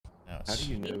mouse. How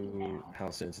do you know how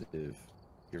sensitive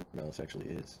your mouse actually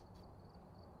is?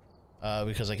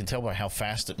 Because I can tell by how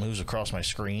fast it moves across my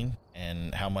screen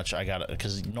and how much I got.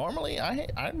 Because normally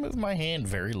I move my hand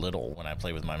very little when I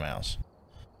play with my mouse.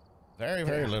 Very,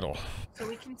 very little. So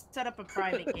we can set up a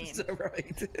private game. Is that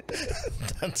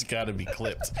right? That's got to be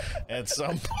clipped at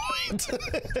some point.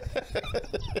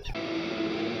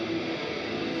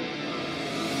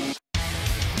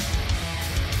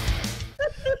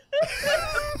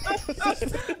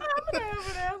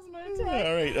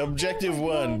 All right, objective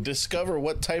 1, discover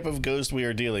what type of ghost we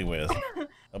are dealing with.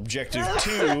 Objective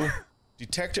 2,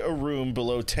 detect a room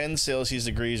below 10 Celsius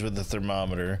degrees with the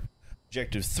thermometer.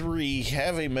 Objective 3,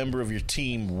 have a member of your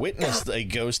team witness a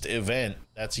ghost event.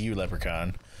 That's you,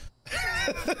 Leprechaun.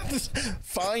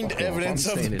 Find evidence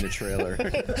of in a trailer.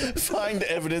 Find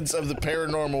evidence of the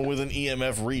paranormal with an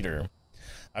EMF reader.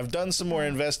 I've done some more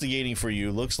investigating for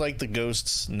you. Looks like the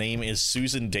ghost's name is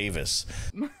Susan Davis.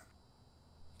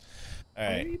 All Why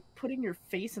right. are you putting your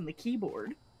face in the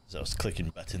keyboard? So I was clicking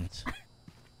buttons.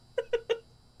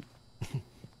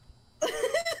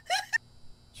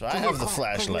 So I have the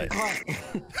flashlight.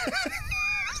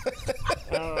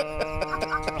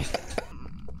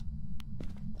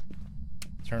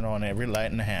 Turn on every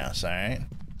light in the house, all right?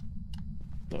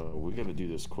 No, we gotta do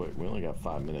this quick. We only got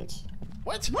 5 minutes.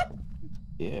 What? What?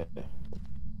 Yeah.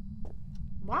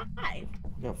 Why?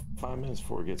 We got 5 minutes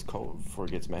before it gets cold, before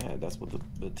it gets mad. That's what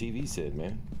the TV said,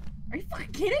 man. Are you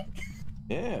fucking kidding?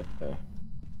 Yeah.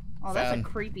 Oh, that's a Found-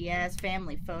 creepy ass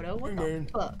family photo. What the man.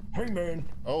 fuck? Hey, man.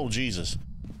 Oh, Jesus.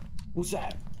 What's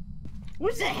that?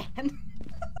 What's that?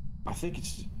 I think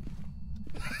it's...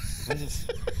 I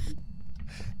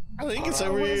think it's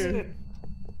over here.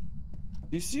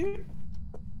 You see it? Do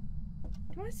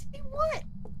you want to see what?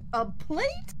 A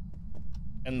plate?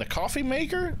 And the coffee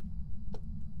maker?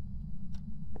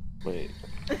 Wait.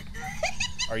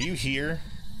 Are you here?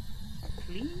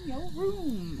 Clean your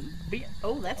room.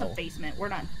 Oh, that's a basement. We're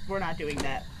not doing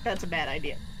that. That's a bad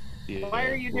idea. Yeah, Why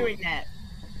are you doing that?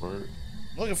 We're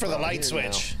Looking for the out light here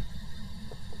switch.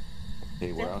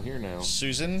 Hey, we're out here now. It's in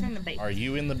Susan, the basement. are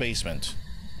you in the basement?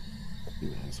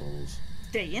 You assholes.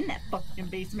 Stay in that fucking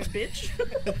basement, bitch.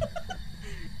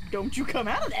 Don't you come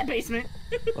out of that basement.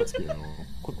 Let's get on.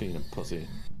 Quit being a pussy.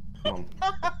 Come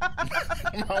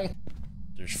Come on.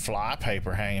 There's fly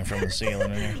paper hanging from the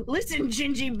ceiling in here. Listen,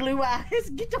 gingy blue eyes,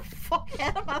 get the fuck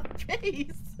out of my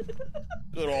face.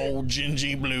 Good old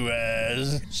gingy blue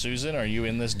eyes. Susan, are you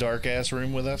in this dark ass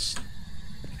room with us?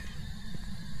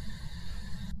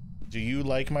 Do you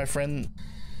like my friend?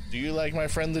 Do you like my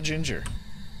friend the ginger?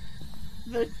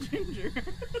 The ginger.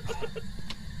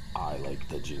 I like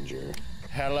the ginger.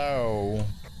 Hello.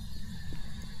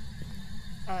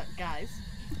 Guys,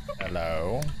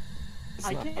 Hello. It's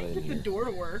I not can't in get the here. door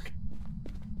to work.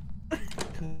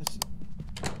 Because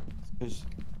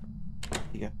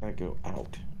you gotta go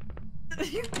out.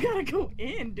 You gotta go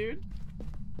in, dude.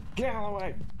 Get out of the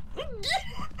way.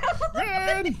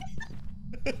 Run!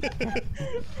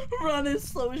 Run as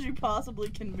slow as you possibly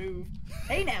can move.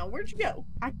 Hey now, where'd you go?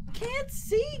 I can't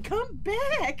see. Come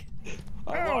back.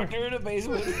 I locked her in the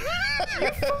basement. You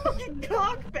fucking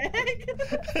cockbag.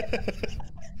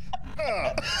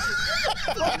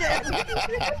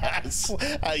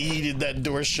 I yeeted that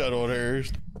door shut on her.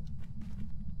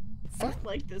 I don't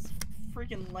like this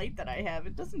freaking light that I have.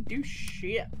 It doesn't do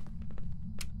shit.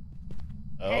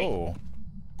 Oh.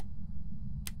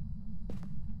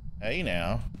 Hey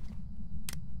now.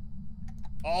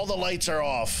 All the lights are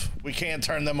off. We can't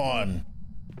turn them on.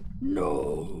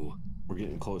 No. We're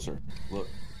getting closer. Look.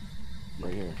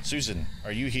 Right here. Susan,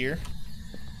 are you here?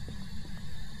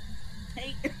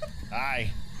 Hey.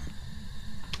 Hi.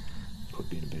 Quit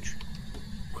being a bitch.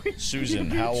 Quit Susan,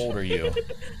 being a how bitch. old are you? It's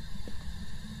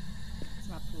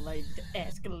not polite to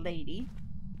ask a lady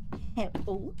how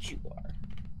old you are.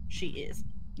 She is.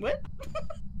 What?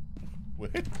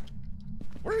 What?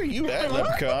 Where are you at,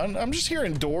 Leprechaun? I'm just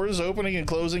hearing doors opening and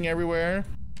closing everywhere.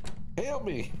 Help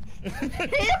me.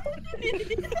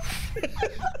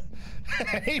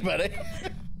 Hey, buddy.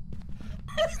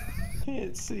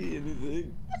 Can't see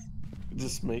anything.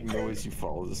 Just make noise. You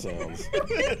follow the sounds.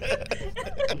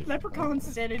 Leprechaun's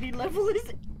sanity level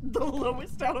is the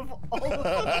lowest out of all of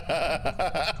them.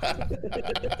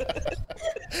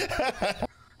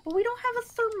 But we don't have a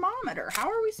thermometer. How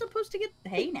are we supposed to get...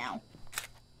 Hey, now.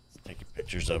 Taking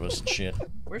pictures of us and shit.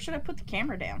 Where should I put the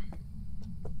camera down?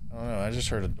 I don't know. I just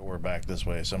heard a door back this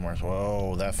way somewhere.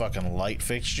 Whoa, that fucking light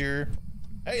fixture.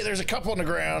 Hey, there's a couple on the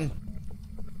ground.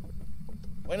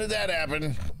 When did that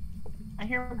happen? I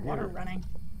hear water running.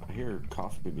 I hear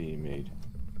coffee being made.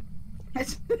 I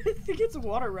think it's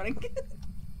water running.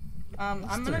 I'm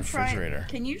the gonna try. refrigerator?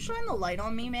 Can you shine the light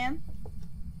on me, man?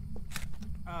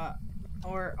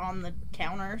 Or on the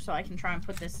counter so I can try and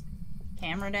put this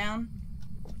camera down.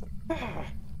 I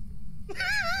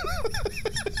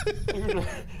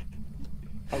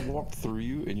walked through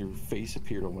you and your face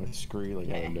appeared on my screen like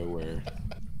out of nowhere.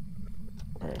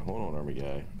 Alright, hold on, army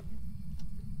guy.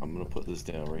 I'm gonna put this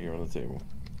down right here on the table.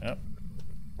 Yep.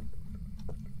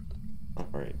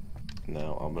 Alright.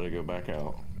 Now I'm gonna go back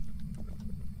out.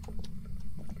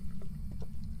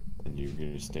 And you're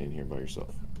gonna stand here by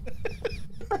yourself.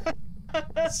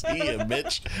 See ya,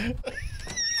 bitch.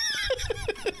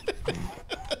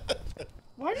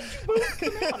 Why did you both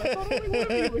come out? I thought only one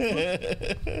of you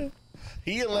was.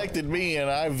 He elected me and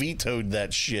I vetoed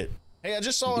that shit. Hey, I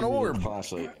just saw an orb.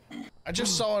 Flashlight. I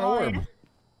just saw an orb. Yeah?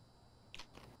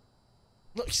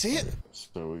 Look, see it?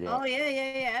 So we got. Oh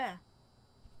yeah.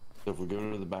 So if we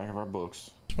go to the back of our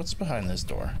books. What's behind this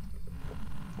door?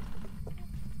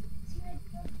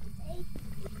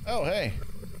 Oh, hey.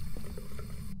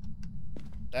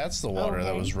 That's the water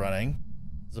that was running.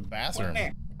 It's a bathroom.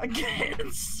 I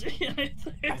can't see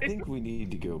anything. I think we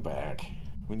need to go back.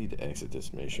 We need to exit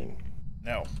this mission.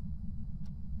 No.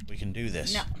 We can do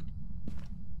this. No.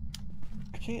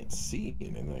 I can't see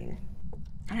anything.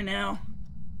 I know.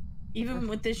 Even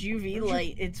with this UV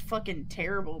light, it's fucking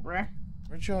terrible, bruh.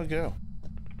 Where'd y'all go?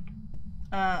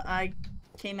 I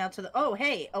came out to the. Oh,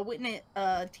 hey,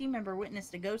 a team member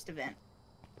witnessed a ghost event.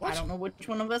 What? I don't know which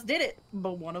one of us did it,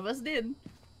 but one of us did.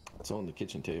 It's on the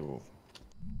kitchen table.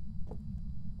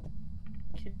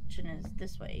 Kitchen is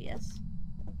this way, yes.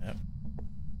 Yep.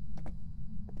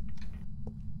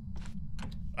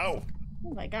 Oh!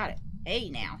 Oh, I got it. Hey,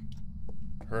 now.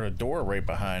 Heard a door right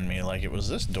behind me like it was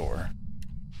this door.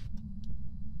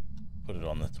 Put it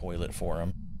on the toilet for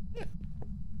him.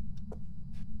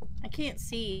 I can't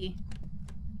see.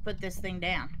 Put this thing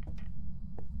down.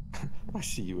 I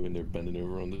see you in there bending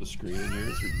over on the screen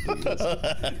here.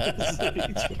 It's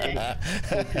ridiculous.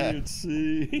 I can't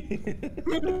see.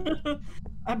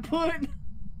 I put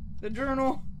the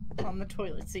journal on the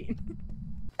toilet seat.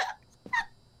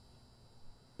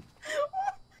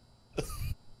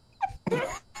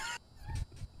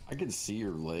 I can see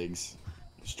your legs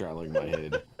straddling my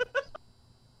head.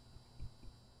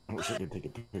 I wish I could take a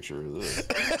picture of this.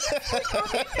 This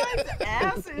guy's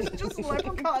ass is just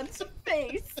Leprechaun's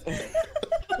face.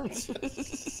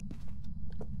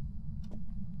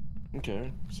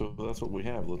 Okay, so that's what we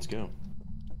have. Let's go.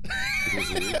 Because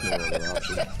there is no other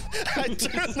option. I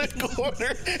turn the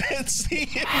corner and see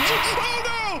him. Oh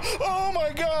no! Oh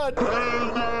my god!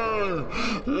 Oh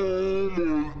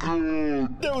my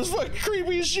god! That was fucking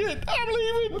creepy as shit. I'm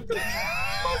leaving. What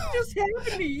just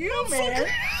happened to you, man?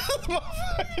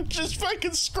 Just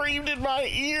fucking screamed in my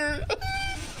ear.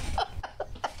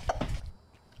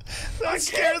 That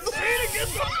scared the Get the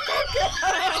fuck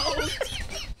out!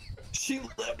 She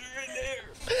left her in there.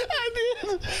 I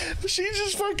did. She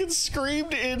just fucking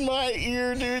screamed in my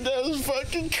ear, dude. That was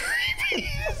fucking creepy.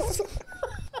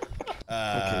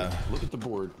 Okay, look at the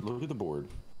board. Look at the board.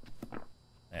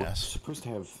 Yes. We're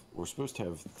supposed to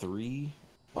have 3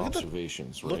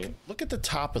 observations, right? Look at the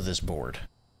top of this board.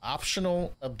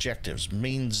 Optional objectives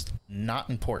means not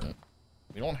important.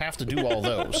 We don't have to do all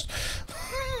those.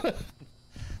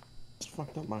 It's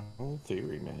fucked up my whole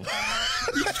theory, man.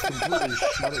 It's completely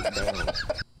shut it down.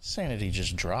 Sanity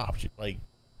just dropped. Like,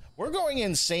 we're going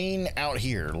insane out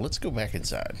here. Let's go back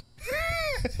inside.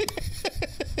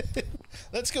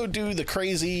 Let's go do the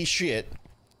crazy shit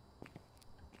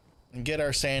and get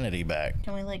our sanity back.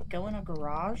 Can we, like, go in a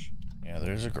garage? Yeah,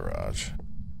 there's a garage.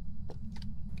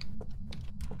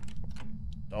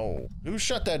 Oh, who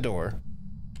shut that door?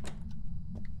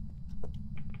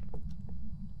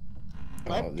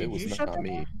 Oh, it was not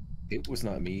me. It was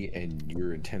not me, and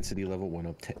your intensity level went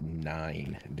up to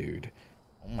 9, dude.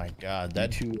 Oh my god,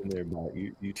 that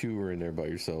you two were in there by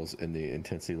yourselves, and the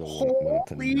intensity level went up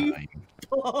to 9.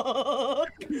 Oh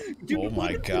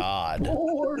my god.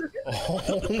 Oh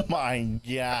my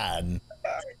god.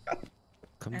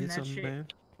 Come And get something, shit. man.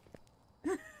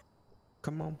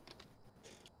 Come on.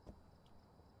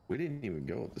 We didn't even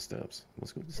go up the steps.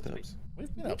 Let's go up the steps.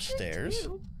 We've been upstairs.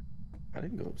 I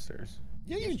didn't go upstairs.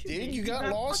 Yeah, you did. You got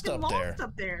lost up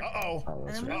there. Uh-oh. Oh,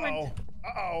 that's And then right. we went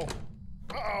Uh-oh.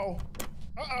 Uh-oh.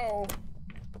 Uh-oh.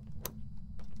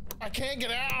 I can't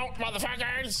get out,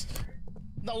 motherfuckers.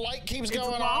 The light keeps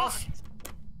going off.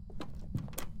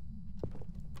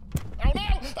 Oh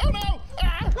no! Oh no!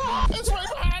 Ah! It's right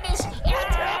behind us! Ah!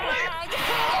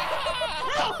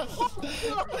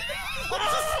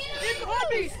 It's on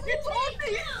me! It's on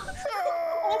me!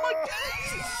 Oh my god!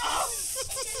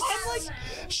 I'm like,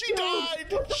 She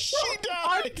died! She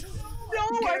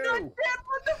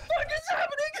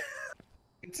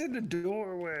in the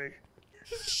doorway.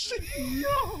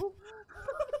 No!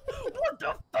 What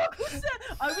the fuck was that?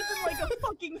 I was in like a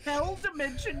fucking hell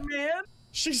dimension, man.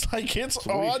 She's like, it's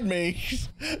on me.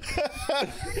 It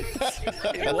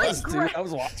was, dude. I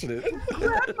was watching it.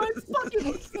 Grab my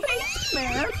fucking face,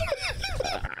 man.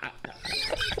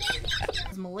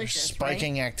 It's malicious,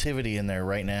 Spiking activity in there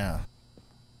right now.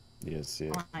 Yes, yeah.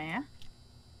 right? Oh, yeah?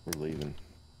 We're leaving.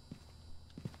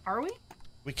 Are we?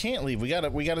 We can't leave. We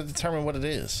gotta determine what it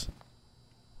is.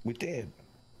 We did.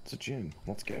 It's a gin.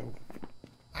 Let's go.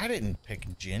 I didn't pick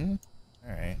gin.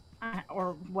 All right.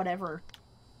 Or whatever.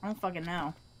 I don't fucking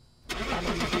know. How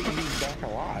do we get you back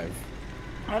alive?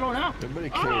 I don't know. Nobody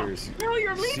cares. Oh, no,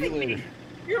 you're See you leaving me. later.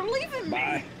 You're leaving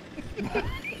Bye. me. Bye.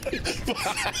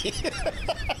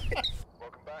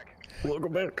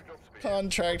 Welcome back.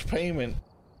 Contract payment.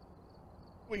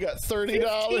 We got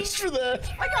 $30 for that.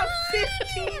 I got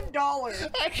 $15.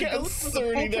 I got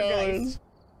 $30.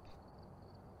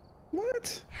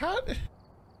 What? How?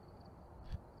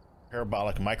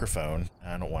 Parabolic microphone.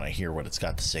 I don't want to hear what it's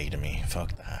got to say to me.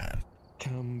 Fuck that.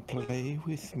 Come play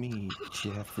with me,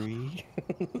 Jeffrey.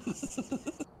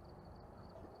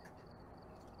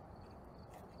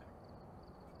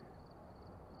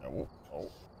 Oh,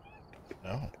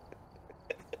 no.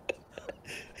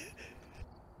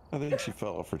 I think she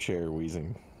fell off her chair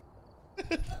wheezing.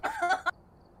 All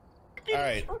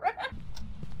right.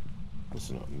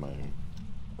 Listen up, man.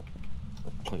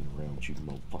 Playing around with you,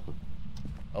 motherfucker.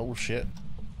 Oh shit.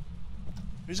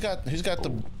 Who's got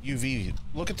the UV?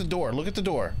 Look at the door. Look at the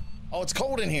door. Oh, it's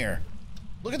cold in here.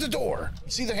 Look at the door.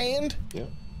 You see the hand? Yep.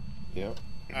 Yep.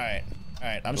 All right. All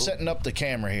right. I'm setting up the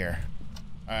camera here.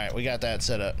 All right. We got that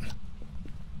set up.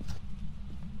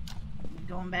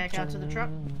 Going back out to the truck.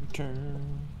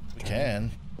 We can.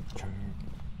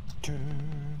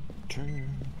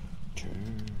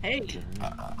 Hey.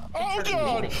 Oh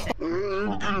god!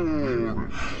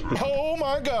 Oh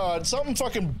my god! Something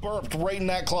fucking burped right in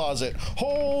that closet.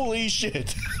 Holy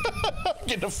shit!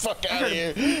 Get the fuck out of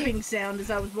here! Beeping sound as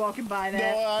I was walking by No,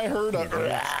 that. I heard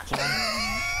a.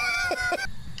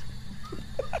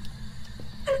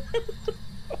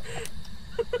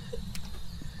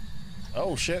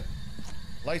 Oh shit!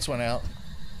 Lights went out.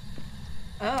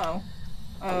 Oh.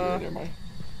 Yeah, never mind.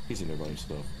 He's in there by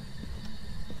himself.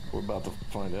 We're about to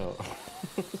find out.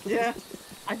 Yeah.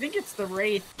 I think it's the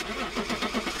Wraith.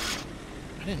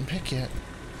 I didn't pick yet.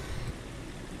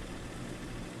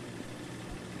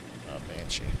 Oh,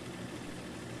 Banshee.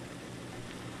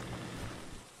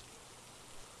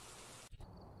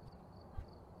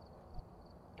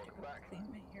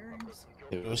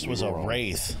 This was a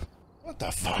Wraith. What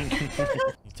the fuck? He's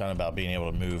talking about being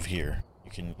able to move here.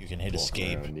 You can hit Walk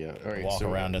escape. around, yeah. All right, Walk so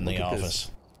around in look the at this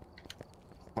office.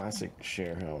 Classic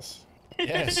share house.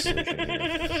 Yes.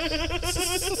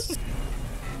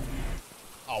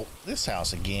 Oh, this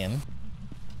house again.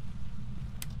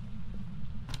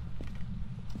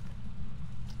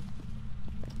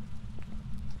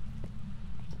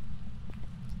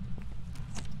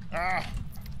 Ah!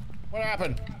 What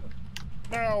happened?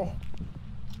 No!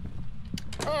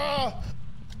 Ah!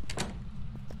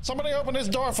 Somebody open this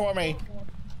door for me!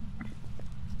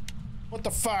 What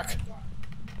the fuck?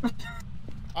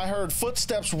 I heard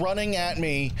footsteps running at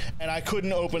me, and I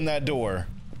couldn't open that door.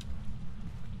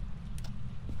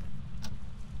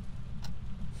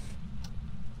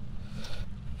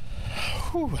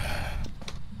 Whew.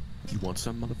 You want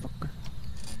some, motherfucker?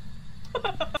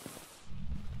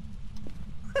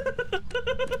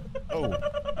 Oh.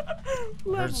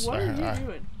 Lev, what are you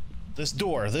doing? This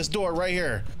door right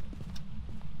here.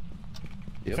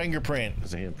 Yep. Fingerprint.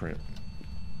 There's a handprint.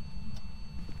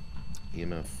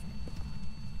 EMF.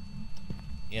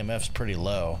 EMF's pretty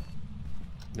low.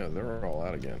 No, they're all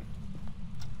out again.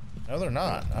 No, they're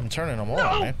not. I'm turning them on,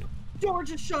 No! man. Door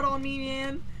just shut on me,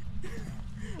 man.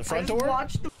 The front I just door?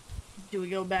 watched the... Do we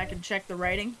go back and check the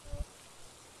writing?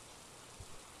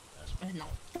 In the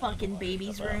fucking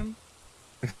baby's room.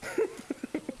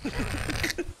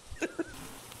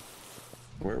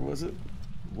 Where was it?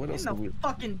 What else? In the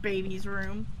fucking baby's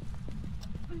room.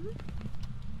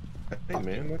 Hey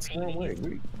man, that's the wrong way.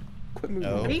 Quit moving.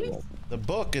 No. Babies? The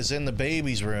book is in the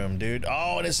baby's room, dude.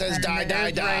 Oh, and it says And die, die,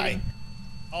 there's die. writing.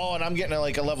 Oh, and I'm getting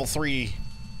like a level 3.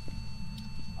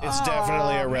 It's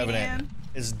definitely a revenant. Man.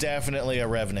 It's definitely a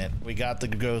revenant. We got the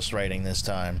ghost writing this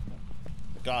time.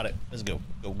 Got it. Let's go.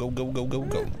 Go, go, go, go, go,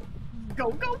 go.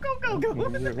 Go, go, go, go, go.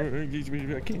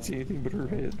 I can't see anything but her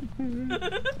head. I'm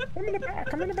in the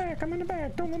back. I'm in the back. I'm in the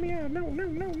back. Don't let me out. No, no,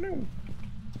 no, no.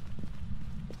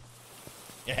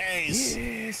 Yes.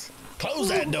 Yes. Close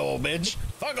that door, bitch.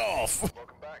 Fuck off.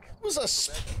 Welcome back. It was a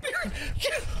spirit.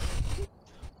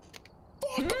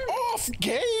 Fuck off,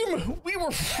 game! We were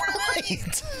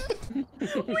right!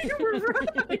 We were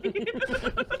right.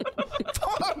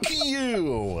 Fuck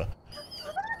you!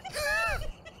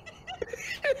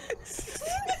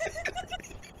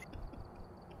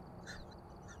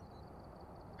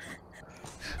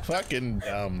 Fucking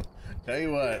dumb. Tell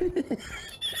you what.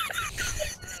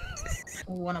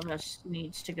 One of us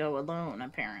needs to go alone,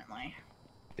 apparently.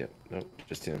 Yep, nope,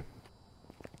 just him.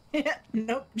 Yeah,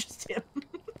 nope, just him.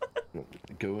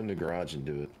 Go in the garage and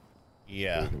do it.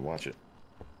 Yeah. And watch it.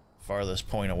 Farthest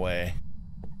point away.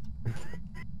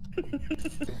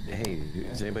 Hey,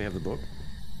 does anybody have the book?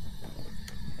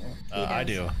 I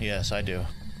do. Yes, I do.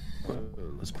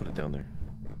 Let's put it down there.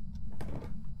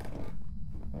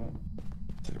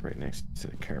 Set it right next to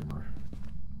the camera.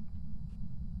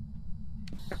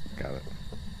 Got it.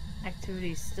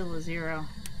 Activity still a 0.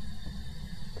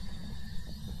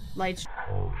 Lights.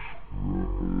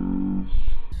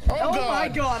 Oh my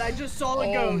god, I just saw a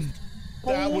ghost.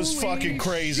 That was Holy fucking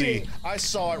crazy. shit. I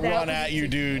saw it That run was at you,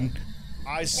 dude.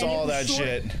 I saw was that short.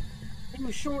 shit. It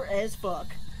was short as fuck.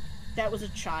 That was a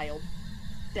child.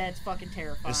 That's fucking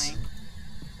terrifying.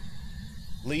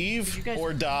 Leave guys-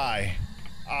 or die.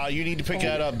 You need to pick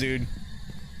that up, dude.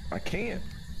 I can't.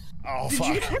 Oh, Did fuck.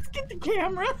 you guys get the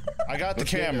camera? I got the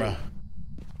camera.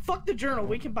 Fuck the journal.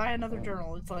 We can buy another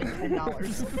journal. It's like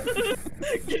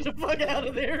 $10. Get the fuck out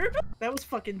of there. That was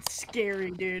fucking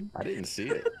scary, dude. I didn't see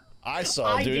it. I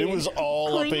saw, I dude. It did. was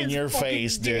all up Clean in as your fucking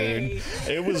face, day.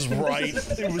 dude. It was right.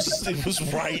 It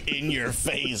was right in your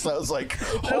face. I was like,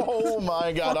 oh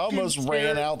my god! I almost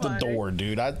ran out the terrifying. door,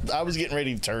 dude. I was getting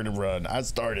ready to turn and run. I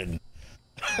started,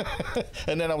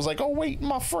 and then I was like, oh wait,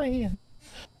 my friend.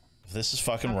 This is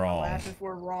fucking wrong. Laugh if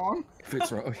we're wrong. If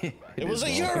it's wrong, It was a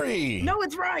Yuri. No,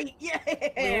 it's right. Yeah.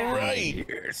 Right.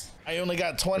 Yes. I only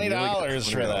got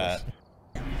 $20 for that.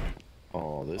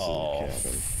 Oh, this Oh, is a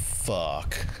cabin.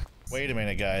 fuck. Wait a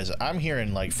minute, guys. I'm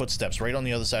hearing like footsteps right on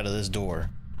the other side of this door.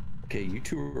 Okay, you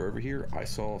two are over here. I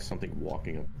saw something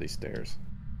walking up these stairs.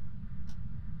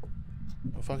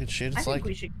 Oh, fucking shit. I It's think like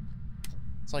we should.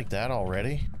 it's like that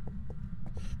already.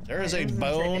 There is a I was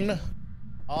gonna say- bone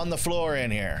on the floor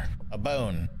in here. A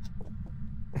bone.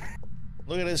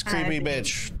 Look at this creepy think-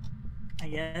 bitch. I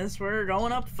guess we're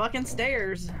going up fucking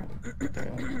stairs.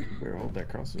 Better hold that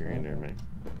cross in your hand there, man.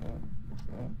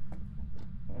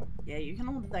 Yeah, you can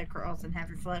hold that cross and have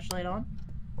your flashlight on.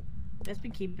 That's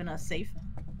been keeping us safe.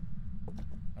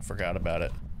 I forgot about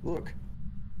it. Look.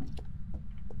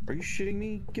 Are you shitting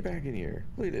me? Get back in here.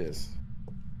 Look at this.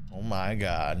 Oh my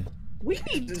god. We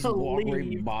need Just to walk leave.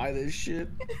 right by this shit.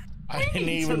 I didn't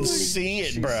even Totally. see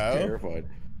it, She's bro. terrified.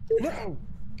 No!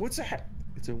 What's that?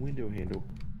 It's a window handle.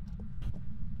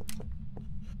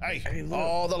 Hey, look.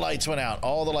 all the lights went out.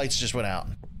 All the lights just went out.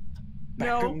 Back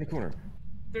No. up in the corner.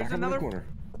 There's Back up in another. the corner.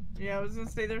 Yeah, I was gonna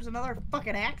say there's another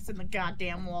fucking axe in the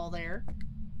goddamn wall there.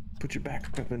 Put your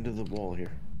back up into the wall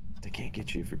here. They can't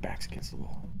get you if your back's against the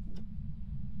wall.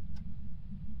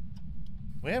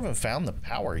 We haven't found the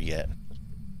power yet.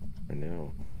 I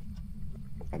know.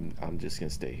 I'm just gonna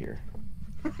stay here.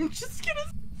 I'm just gonna.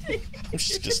 I'm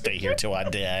just gonna stay here till I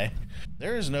die.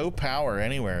 There is no power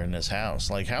anywhere in this house.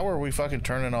 Like, how are we fucking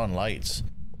turning on lights?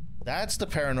 That's the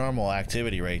paranormal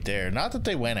activity right there. Not that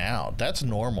they went out. That's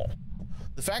normal.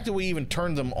 The fact that we even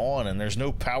turned them on and there's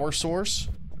no power source,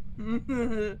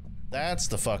 that's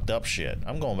the fucked up shit.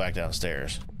 I'm going back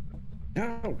downstairs.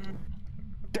 No!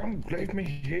 Don't leave me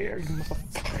here, you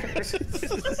motherfuckers!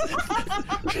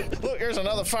 Look, there's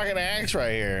another fucking axe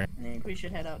right here. I think we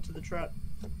should head out to the truck.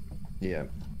 Yeah,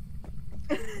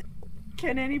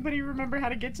 Can anybody remember how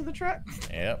to get to the truck?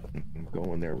 Yep. I'm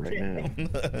going there right now.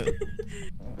 Fucking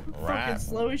Right.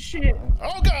 slow as shit.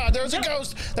 Oh god, there's a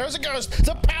ghost! There's a ghost!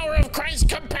 The power of Christ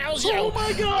compels you! Oh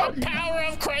my god! The power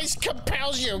of Christ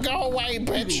compels you! Go away,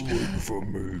 bitch! Away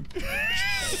from me.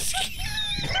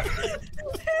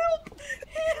 Help!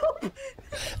 Help!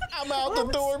 I'm out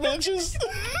the door, bitches!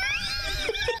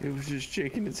 It was just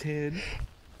shaking its head.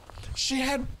 She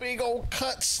had big old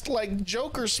cuts, like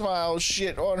Joker smile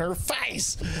shit on her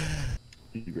face.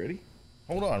 You ready?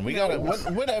 Hold on, we gotta.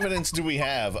 What evidence do we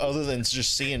have other than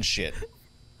just seeing shit?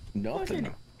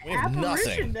 Nothing. We have nothing.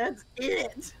 Apparition, that's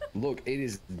it. Look, it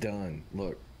is done.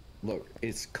 Look,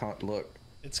 it's look.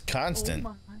 It's Oh constant.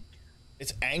 my.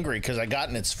 It's angry because I got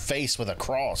in its face with a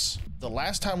cross. The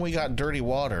last time we got dirty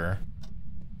water,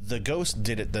 the ghost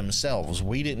did it themselves.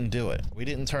 We didn't do it. We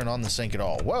didn't turn on the sink at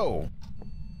all. Whoa!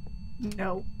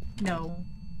 No, no,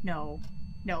 no,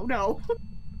 no, no.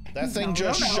 That thing No,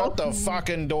 just no. shut the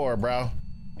fucking door, bro.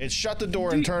 It shut the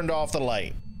door and turned off the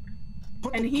light.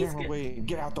 Put And the he's camera good. away and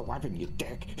get out the weapon, you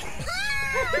dick.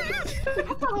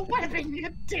 Oh, webbing, you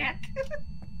dick.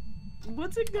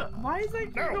 What's it go? Why is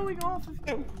that going off?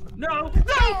 No, no,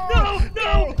 no,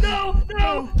 no, no,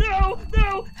 no, no,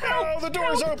 no, help! Oh, the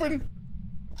door's open.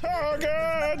 Oh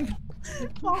God.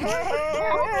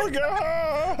 Oh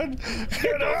God.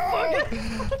 Get out.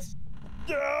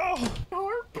 No.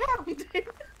 Door pounding.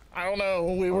 I don't know.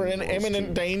 We were in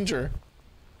imminent danger.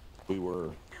 We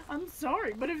were. I'm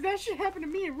sorry, but if that should happen to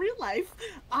me in real life,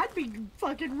 I'd be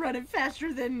fucking running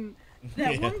faster than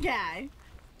that one guy.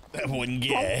 That one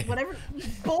guy.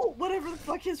 Bolt, whatever the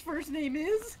fuck his first name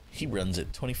is. He runs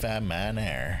at 25 miles an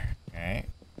hour. All right.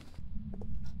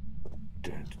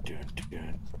 Dun, dun,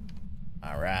 dun.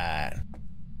 All right.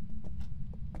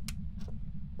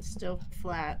 Still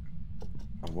flat.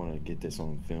 I want to get this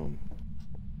on film.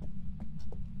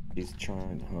 He's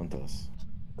trying to hunt us.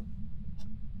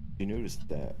 You noticed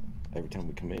that every time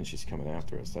we come in, she's coming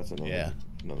after us. That's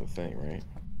another thing, right?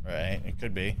 Right. It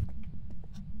could be.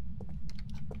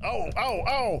 Oh!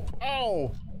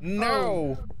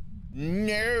 No!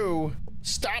 No!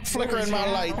 Stop flickering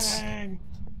my lights!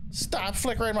 Stop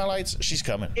flickering my lights! She's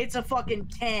coming. It's a fucking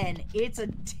 10. It's a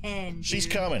 10. Dude. She's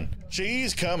coming.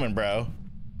 She's coming, bro.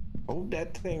 Hold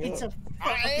that thing It's up. a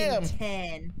fucking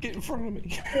 10. Get in front of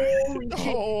me. Holy shit.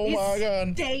 Oh my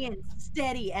God. Staying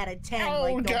steady at a 10.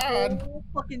 Oh, like the God. whole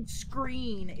fucking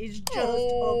screen is just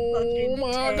Oh, a fucking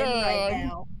my 10 God. right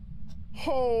now.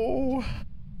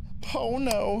 Oh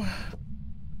no.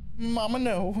 Mama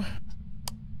no.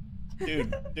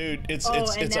 Dude, it's now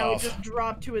off. it just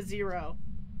dropped to a 0.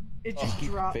 It just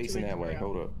dropped Facing to a that 0. way.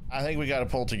 Hold up. I think we got a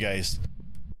poltergeist.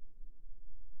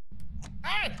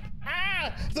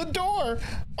 The door!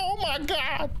 Oh my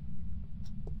God!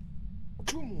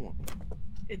 Come on.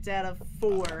 It's at a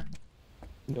 4.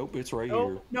 Nope, it's right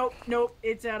here. Nope.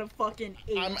 It's at a fucking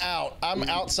 8. I'm out. I'm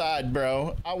outside,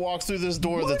 bro. I walked through this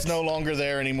door that's no longer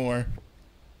there anymore.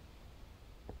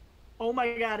 Oh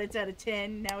my God, it's at a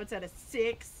 10. Now it's at a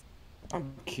 6.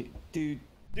 I'm dude.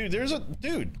 Dude, there's a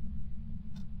dude.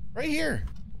 Right here.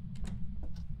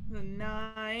 A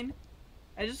 9.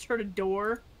 I just heard a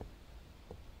door.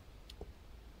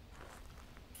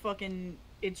 Fucking,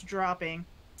 it's dropping.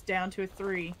 It's down to a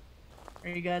 3. Are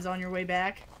you guys on your way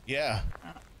back? Yeah.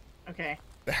 Okay.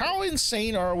 How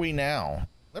insane are we now?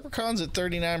 Leprechaun's at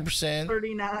 39%.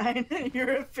 39. You're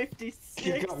at 56.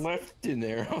 You got left in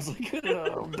there. I was like,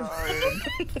 oh, I'm dying.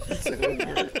 It's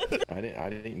over. I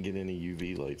didn't get any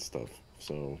UV light stuff,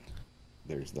 so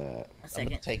there's that. I'm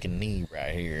gonna take a knee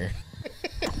right here.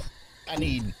 I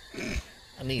need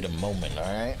a moment, all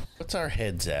right? What's our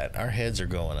heads at? Our heads are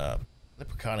going up.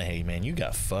 Leprechaun, hey man, you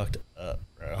got fucked up,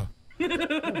 bro. You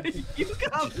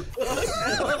got fucked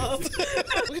up.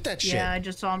 Look at that shit. Yeah, I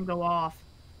just saw him go off.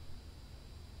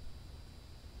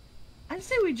 I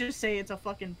say we just say it's a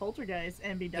fucking poltergeist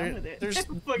and be done with it.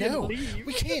 No, leave.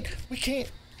 we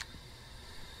can't.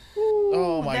 Ooh,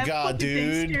 Oh my that God, fucking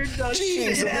thing dude. scared the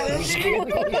Jesus. shit out of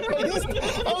me.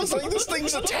 I was like, this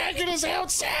thing's attacking us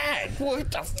outside.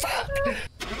 What the fuck?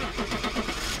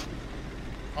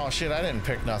 Oh shit, I didn't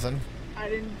pick nothing. I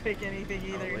didn't pick anything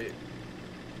either.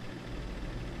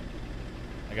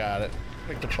 I got it.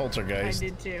 Picked a poltergeist. I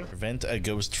did too. Prevent a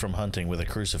ghost from hunting with a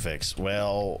crucifix.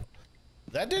 Well,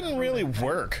 that didn't really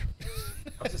work.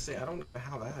 I was just saying, I don't know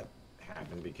how that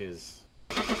happened because.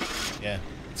 Yeah,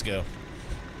 let's go.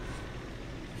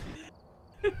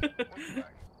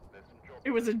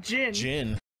 It was a gin.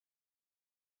 Gin.